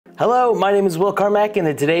Hello, my name is Will Carmack, and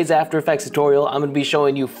in today's After Effects tutorial, I'm going to be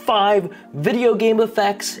showing you 5 video game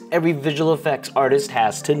effects every visual effects artist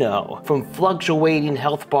has to know. From fluctuating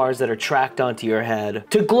health bars that are tracked onto your head,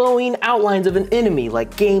 to glowing outlines of an enemy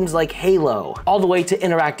like games like Halo, all the way to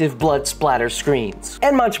interactive blood splatter screens,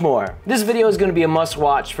 and much more. This video is going to be a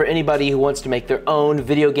must-watch for anybody who wants to make their own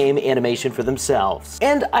video game animation for themselves.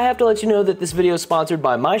 And I have to let you know that this video is sponsored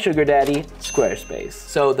by my sugar daddy, Squarespace.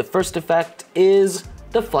 So the first effect is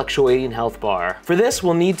the fluctuating health bar. For this,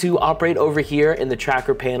 we'll need to operate over here in the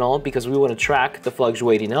tracker panel because we want to track the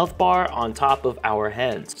fluctuating health bar on top of our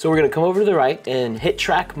heads. So we're going to come over to the right and hit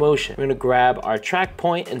track motion. We're going to grab our track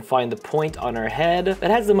point and find the point on our head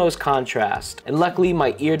that has the most contrast. And luckily,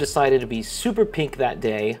 my ear decided to be super pink that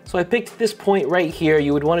day. So I picked this point right here.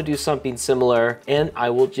 You would want to do something similar, and I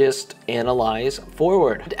will just analyze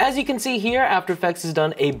forward. As you can see here, After Effects has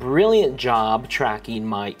done a brilliant job tracking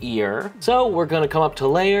my ear. So we're going to come up to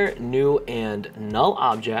layer, new, and null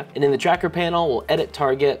object. And in the tracker panel, we'll edit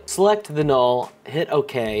target, select the null, hit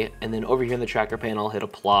OK, and then over here in the tracker panel, hit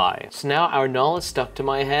apply. So now our null is stuck to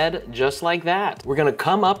my head just like that. We're gonna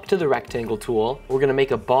come up to the rectangle tool. We're gonna make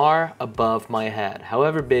a bar above my head,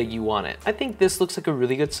 however big you want it. I think this looks like a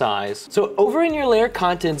really good size. So over in your layer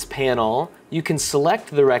contents panel, you can select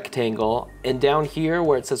the rectangle, and down here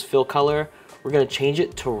where it says fill color, we're gonna change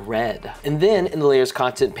it to red. And then in the layers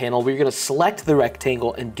content panel, we're gonna select the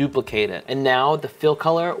rectangle and duplicate it. And now the fill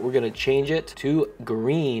color, we're gonna change it to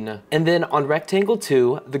green. And then on rectangle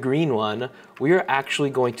 2, the green one, we are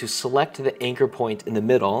actually going to select the anchor point in the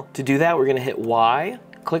middle. To do that, we're gonna hit Y,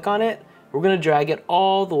 click on it, we're gonna drag it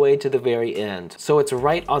all the way to the very end. So it's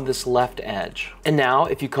right on this left edge. And now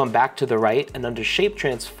if you come back to the right and under shape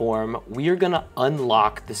transform, we are gonna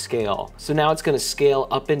unlock the scale. So now it's gonna scale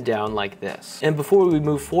up and down like this. And before we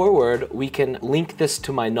move forward, we can link this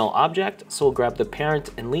to my null object. So we'll grab the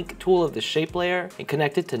parent and link tool of the shape layer and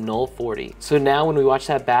connect it to null 40. So now when we watch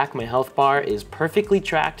that back, my health bar is perfectly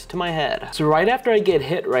tracked to my head. So right after I get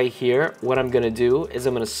hit right here, what I'm gonna do is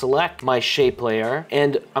I'm gonna select my shape layer,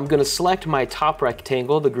 and I'm gonna select my top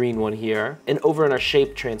rectangle, the green one here, and over in our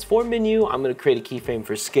shape transform menu, I'm going to create a keyframe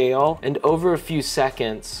for scale, and over a few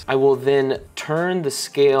seconds, I will then turn the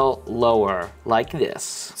scale lower like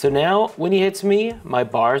this. So now when he hits me, my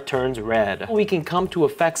bar turns red. We can come to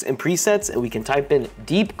effects and presets, and we can type in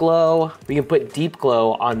deep glow. We can put deep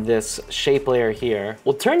glow on this shape layer here.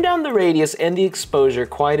 We'll turn down the radius and the exposure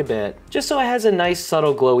quite a bit, just so it has a nice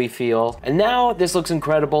subtle glowy feel. And now this looks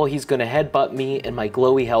incredible. He's going to headbutt me, and my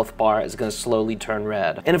glowy health bar is going to slowly turn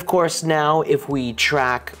red. And of course, now if we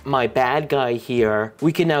track my bad guy here,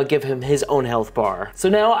 we can now give him his own health bar. So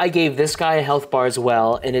now I gave this guy a health bar as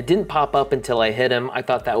well, and it didn't pop up until I hit him. I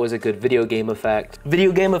thought that was a good video game effect.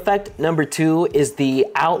 Video game effect number 2 is the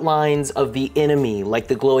outlines of the enemy, like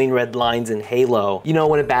the glowing red lines in Halo. You know,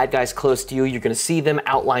 when a bad guy's close to you, you're gonna see them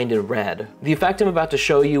outlined in red. The effect I'm about to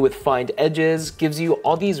show you with Find Edges gives you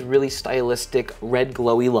all these really stylistic red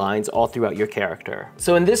glowy lines all throughout your character.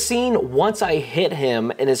 So in this scene, once I hit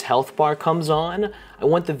him and his health bar comes on, I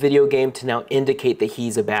want the video game to now indicate that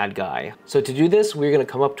he's a bad guy. So to do this, we're gonna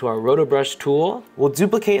come up to our roto brush tool. We'll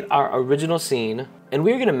duplicate our original scene, and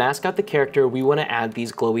we're gonna mask out the character we wanna add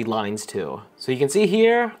these glowy lines to. So you can see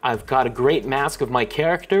here, I've got a great mask of my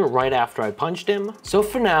character right after I punched him. So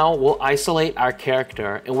for now, we'll isolate our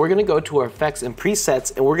character, and we're gonna go to our effects and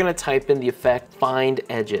presets, and we're gonna type in the effect Find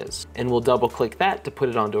Edges. And we'll double click that to put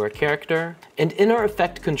it onto our character. And in our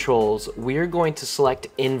effect controls, we're going to select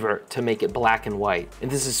invert to make it black and white. And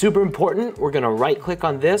this is super important. We're gonna right click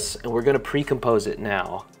on this, and we're gonna pre-compose it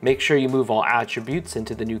now. Make sure you move all attributes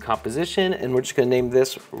into the new composition, and we're just gonna name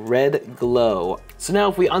this Red Glow. So now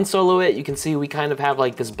if we unsolo it, you can see we kind of have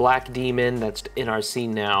like this black demon that's in our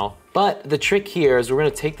scene now. But the trick here is we're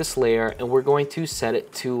gonna take this layer and we're going to set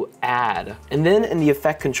it to add. And then in the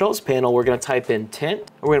effect controls panel, we're gonna type in tint.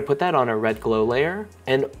 And we're gonna put that on our red glow layer.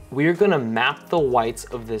 And we're gonna map the whites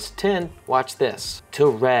of this tint, watch this, to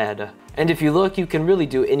red. And if you look, you can really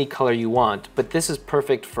do any color you want, but this is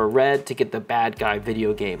perfect for red to get the bad guy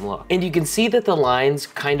video game look. And you can see that the lines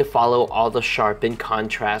kind of follow all the sharp and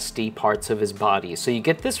contrasty parts of his body. So you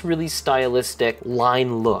get this really stylistic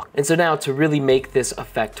line look. And so now to really make this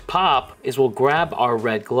effect pop is we'll grab our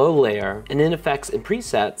red glow layer, and in effects and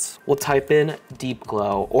presets, we'll type in deep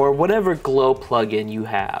glow or whatever glow plugin you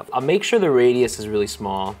have. I'll make sure the radius is really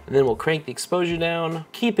small, and then we'll crank the exposure down,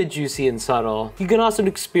 keep it juicy and subtle. You can also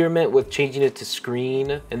experiment with changing it to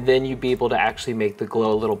screen, and then you'd be able to actually make the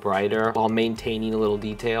glow a little brighter while maintaining a little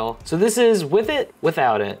detail. So this is with it,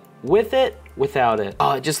 without it. with it, without it.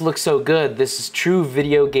 Oh, it just looks so good. This is true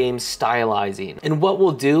video game stylizing. And what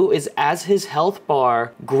we'll do is as his health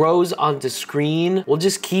bar grows onto screen, we'll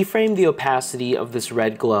just keyframe the opacity of this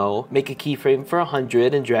red glow, make a keyframe for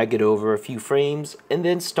 100 and drag it over a few frames, and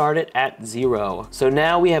then start it at 0. So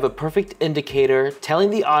now we have a perfect indicator telling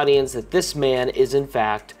the audience that this man is in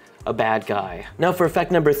fact a bad guy. Now for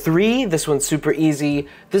effect number 3, this one's super easy.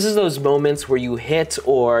 This is those moments where you hit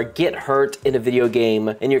or get hurt in a video game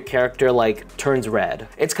and your character like turns red.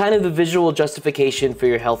 It's kind of the visual justification for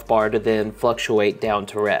your health bar to then fluctuate down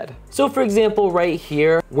to red. So for example, right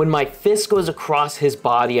here, when my fist goes across his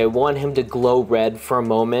body, I want him to glow red for a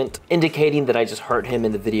moment, indicating that I just hurt him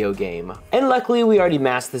in the video game. And luckily we already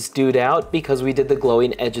masked this dude out because we did the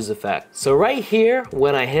glowing edges effect. So right here,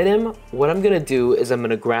 when I hit him, what I'm gonna do is I'm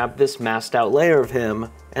gonna grab this masked out layer of him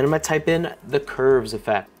and I'm gonna type in the curves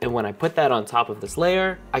effect. And when I put that on top of this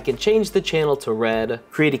layer, I can change the channel to red,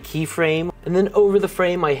 create a keyframe, and then over the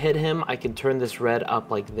frame I hit him, I can turn this red up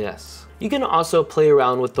like this. You can also play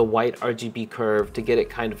around with the white RGB curve to get it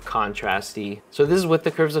kind of contrasty. So this is with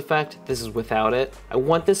the curves effect, this is without it. I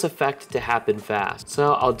want this effect to happen fast.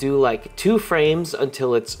 So I'll do like 2 frames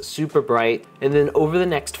until it's super bright, and then over the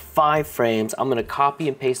next 5 frames, I'm gonna copy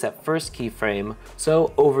and paste that first keyframe.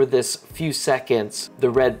 So over this few seconds,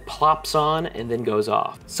 the red plops on and then goes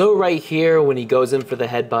off. So right here, when he goes in for the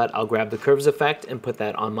headbutt, I'll grab the curves effect and put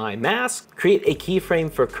that on my mask, create a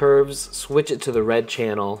keyframe for curves, switch it to the red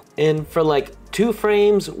channel, and for like 2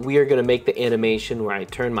 frames, we are gonna make the animation where I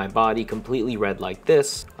turn my body completely red like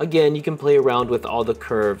this. Again, you can play around with all the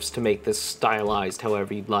curves to make this stylized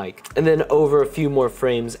however you'd like. And then over a few more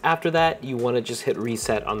frames after that, you wanna just hit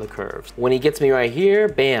reset on the curves. When he gets me right here,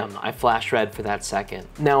 bam, I flash red for that second.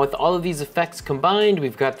 Now with all of these effects combined,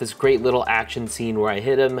 we've got this great little action scene where I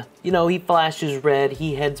hit him. You know, he flashes red,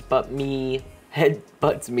 he headbutts me.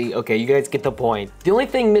 Okay, you guys get the point. The only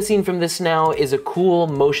thing missing from this now is a cool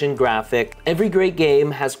motion graphic. Every great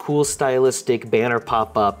game has cool stylistic banner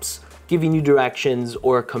pop-ups giving you directions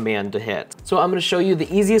or a command to hit. So I'm gonna show you the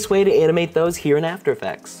easiest way to animate those here in After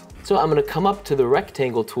Effects. So I'm gonna come up to the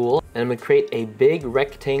rectangle tool and I'm gonna create a big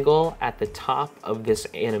rectangle at the top of this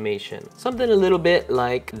animation. Something a little bit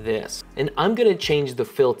like this. And I'm gonna change the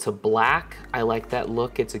fill to black. I like that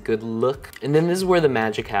look, it's a good look. And then this is where the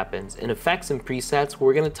magic happens. In effects and presets,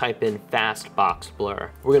 we're gonna type in fast box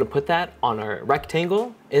blur. We're gonna put that on our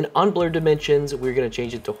rectangle, and on blur dimensions, we're gonna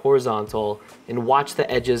change it to horizontal and watch the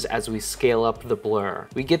edges as we scale up the blur.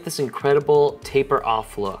 We get this incredible taper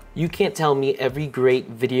off look. You can't tell me every great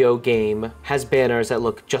video game has banners that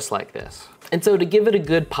look just like this. And so to give it a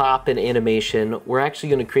good pop and animation, we're actually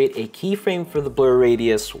gonna create a keyframe for the blur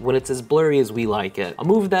radius when it's as blurry as we like it. I'll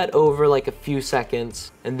move that over like a few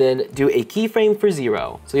seconds and then do a keyframe for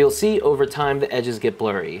 0. So you'll see over time the edges get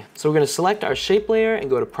blurry. So we're gonna select our shape layer and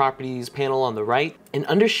go to Properties panel on the right. And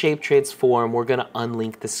under Shape Transform, we're gonna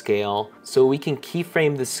unlink the scale so we can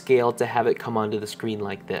keyframe the scale to have it come onto the screen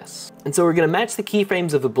like this. And so we're gonna match the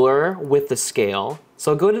keyframes of the blur with the scale.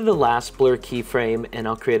 So I'll go to the last blur keyframe and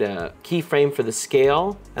I'll create a keyframe for the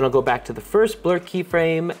scale, and I'll go back to the first blur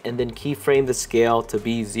keyframe and then keyframe the scale to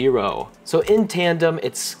be 0. So in tandem,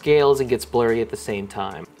 it scales and gets blurry at the same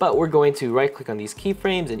time. But we're going to right click on these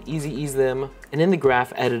keyframes and easy ease them. And in the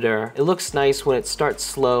graph editor, it looks nice when it starts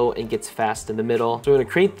slow and gets fast in the middle. So we're gonna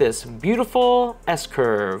create this beautiful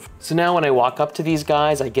S-curve. So now when I walk up to these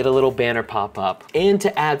guys, I get a little banner pop up. And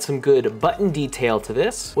to add some good button detail to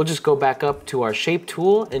this, we'll just go back up to our shape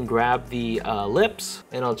tool and grab the lips,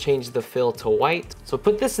 and I'll change the fill to white. So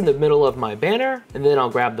put this in the middle of my banner, and then I'll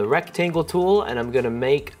grab the rectangle tool and I'm gonna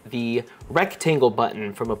make the rectangle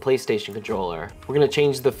button from a PlayStation controller. We're gonna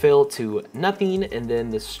change the fill to nothing and then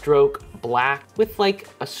the stroke black with like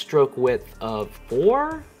a stroke width of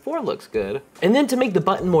 4. 4 looks good. And then to make the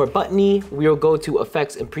button more buttony, we'll go to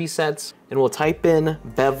Effects and Presets and we'll type in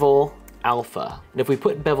Bevel Alpha. And if we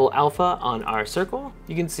put Bevel Alpha on our circle,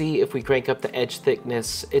 you can see if we crank up the edge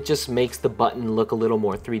thickness, it just makes the button look a little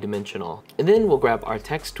more 3-dimensional. And then we'll grab our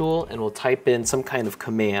text tool and we'll type in some kind of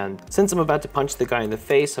command. Since I'm about to punch the guy in the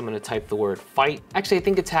face, I'm gonna type the word fight. Actually, I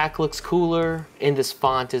think attack looks cooler and this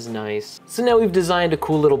font is nice. So now we've designed a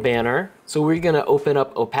cool little banner. So we're gonna open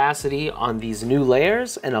up opacity on these new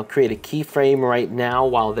layers and I'll create a keyframe right now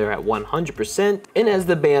while they're at 100%. And as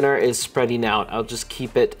the banner is spreading out, I'll just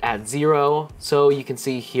keep it at 0. So you can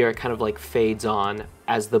see here it kind of like fades on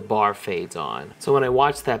as the bar fades on. So when I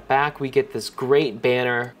watch that back, we get this great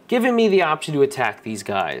banner giving me the option to attack these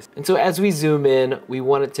guys. And so as we zoom in, we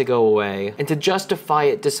want it to go away. And to justify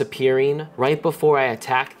it disappearing right before I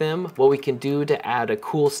attack them, what we can do to add a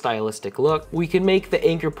cool stylistic look, we can make the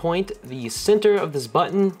anchor point the center of this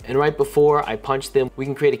button, and right before I punch them, we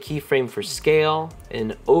can create a keyframe for scale,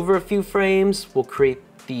 and over a few frames, we'll create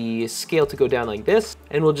the scale to go down like this,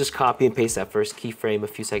 and we'll just copy and paste that first keyframe a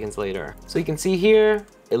few seconds later. So you can see here,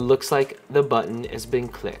 it looks like the button has been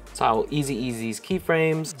clicked. So I will easy ease these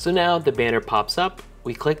keyframes. So now the banner pops up,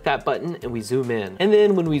 we click that button and we zoom in. And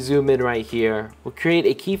then when we zoom in right here, we'll create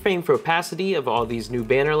a keyframe for opacity of all these new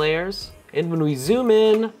banner layers. And when we zoom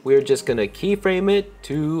in, we're just gonna keyframe it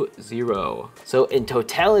to 0. So in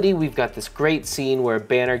totality, we've got this great scene where a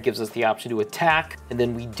banner gives us the option to attack, and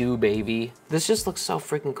then we do, baby. This just looks so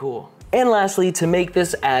freaking cool. And lastly, to make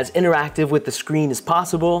this as interactive with the screen as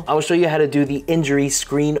possible, I will show you how to do the injury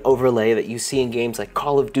screen overlay that you see in games like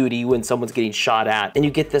Call of Duty when someone's getting shot at, and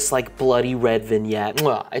you get this like bloody red vignette.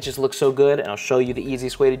 Mwah, it just looks so good, and I'll show you the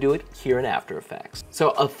easiest way to do it here in After Effects. So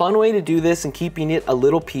a fun way to do this and keeping it a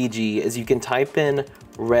little PG is you can type in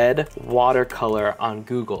red watercolor on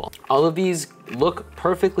Google. All of these look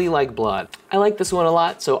perfectly like blood. I like this one a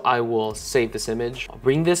lot, so I will save this image. I'll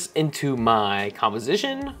bring this into my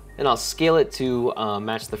composition, and I'll scale it to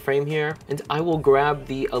match the frame here. And I will grab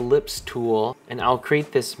the ellipse tool and I'll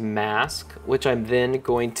create this mask, which I'm then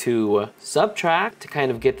going to subtract to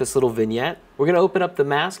kind of get this little vignette. We're gonna open up the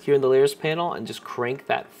mask here in the layers panel and just crank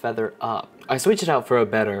that feather up. I switched it out for a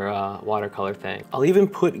better watercolor thing. I'll even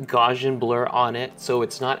put Gaussian blur on it so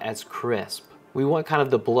it's not as crisp. We want kind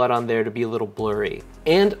of the blood on there to be a little blurry.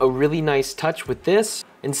 And a really nice touch with this,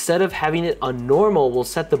 instead of having it on normal, we'll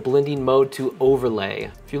set the blending mode to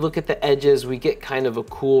overlay. If you look at the edges, we get kind of a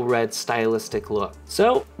cool red stylistic look.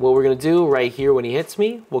 So what we're gonna do right here when he hits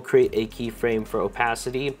me, we'll create a keyframe for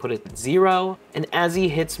opacity and put it at 0. And as he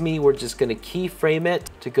hits me, we're just gonna keyframe it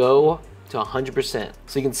to go to 100%.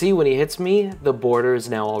 So you can see when he hits me, the border is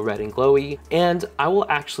now all red and glowy, and I will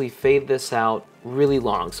actually fade this out really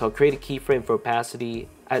long. So I'll create a keyframe for opacity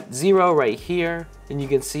at 0 right here, and you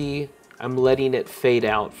can see I'm letting it fade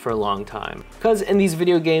out for a long time. Because in these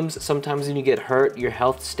video games, sometimes when you get hurt, your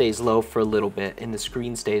health stays low for a little bit and the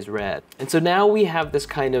screen stays red. And so now we have this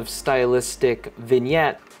kind of stylistic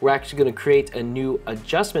vignette. We're actually gonna create a new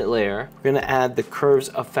adjustment layer. We're gonna add the curves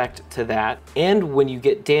effect to that. And when you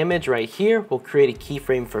get damage right here, we'll create a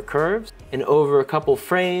keyframe for curves. And over a couple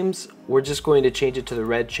frames, we're just going to change it to the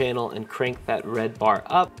red channel and crank that red bar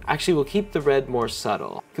up. Actually, we'll keep the red more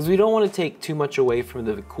subtle because we don't want to take too much away from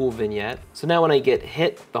the cool vignette. So now when I get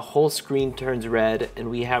hit, the whole screen turns red and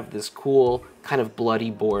we have this cool kind of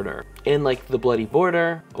bloody border. And like the bloody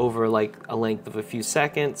border, over like a length of a few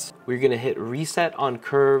seconds, we're gonna hit reset on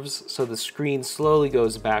curves so the screen slowly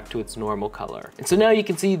goes back to its normal color. And so now you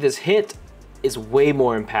can see this hit is way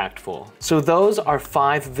more impactful. So those are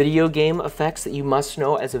 5 video game effects that you must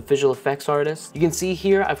know as a visual effects artist. You can see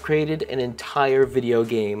here I've created an entire video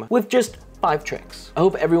game with just 5 tricks. I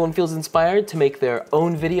hope everyone feels inspired to make their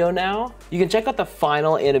own video now. You can check out the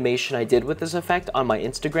final animation I did with this effect on my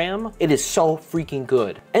Instagram. It is so freaking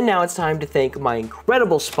good. And now it's time to thank my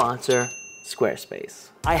incredible sponsor, Squarespace.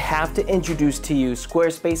 I have to introduce to you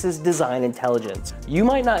Squarespace's Design Intelligence. You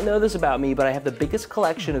might not know this about me, but I have the biggest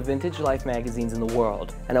collection of vintage life magazines in the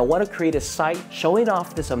world, and I want to create a site showing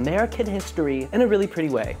off this American history in a really pretty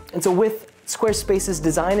way. And so with Squarespace's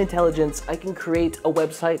Design Intelligence, I can create a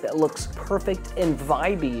website that looks perfect and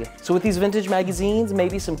vibey. So with these vintage magazines,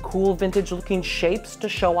 maybe some cool vintage looking shapes to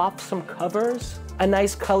show off some covers, a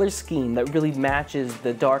nice color scheme that really matches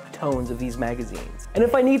the dark tones of these magazines. And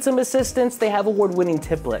if I need some assistance, they have award-winning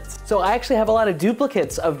templates. So I actually have a lot of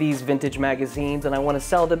duplicates of these vintage magazines and I want to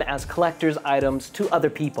sell them as collector's items to other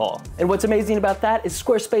people. And what's amazing about that is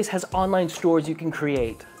Squarespace has online stores you can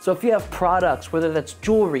create. So if you have products, whether that's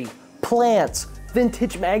jewelry, plants,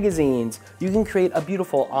 vintage magazines, you can create a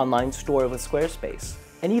beautiful online store with Squarespace.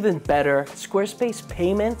 And even better, Squarespace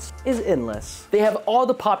payments is endless. They have all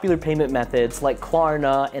the popular payment methods like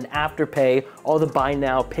Klarna and Afterpay, all the buy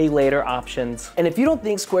now, pay later options. And if you don't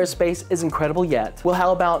think Squarespace is incredible yet, well,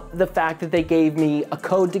 how about the fact that they gave me a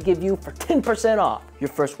code to give you for 10% off your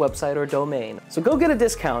first website or domain. So go get a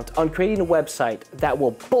discount on creating a website that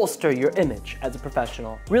will bolster your image as a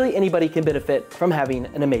professional. Really, anybody can benefit from having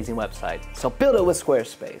an amazing website. So build it with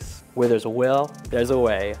Squarespace. Where there's a will, there's a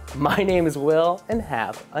way. My name is Will, and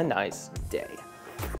have a nice day.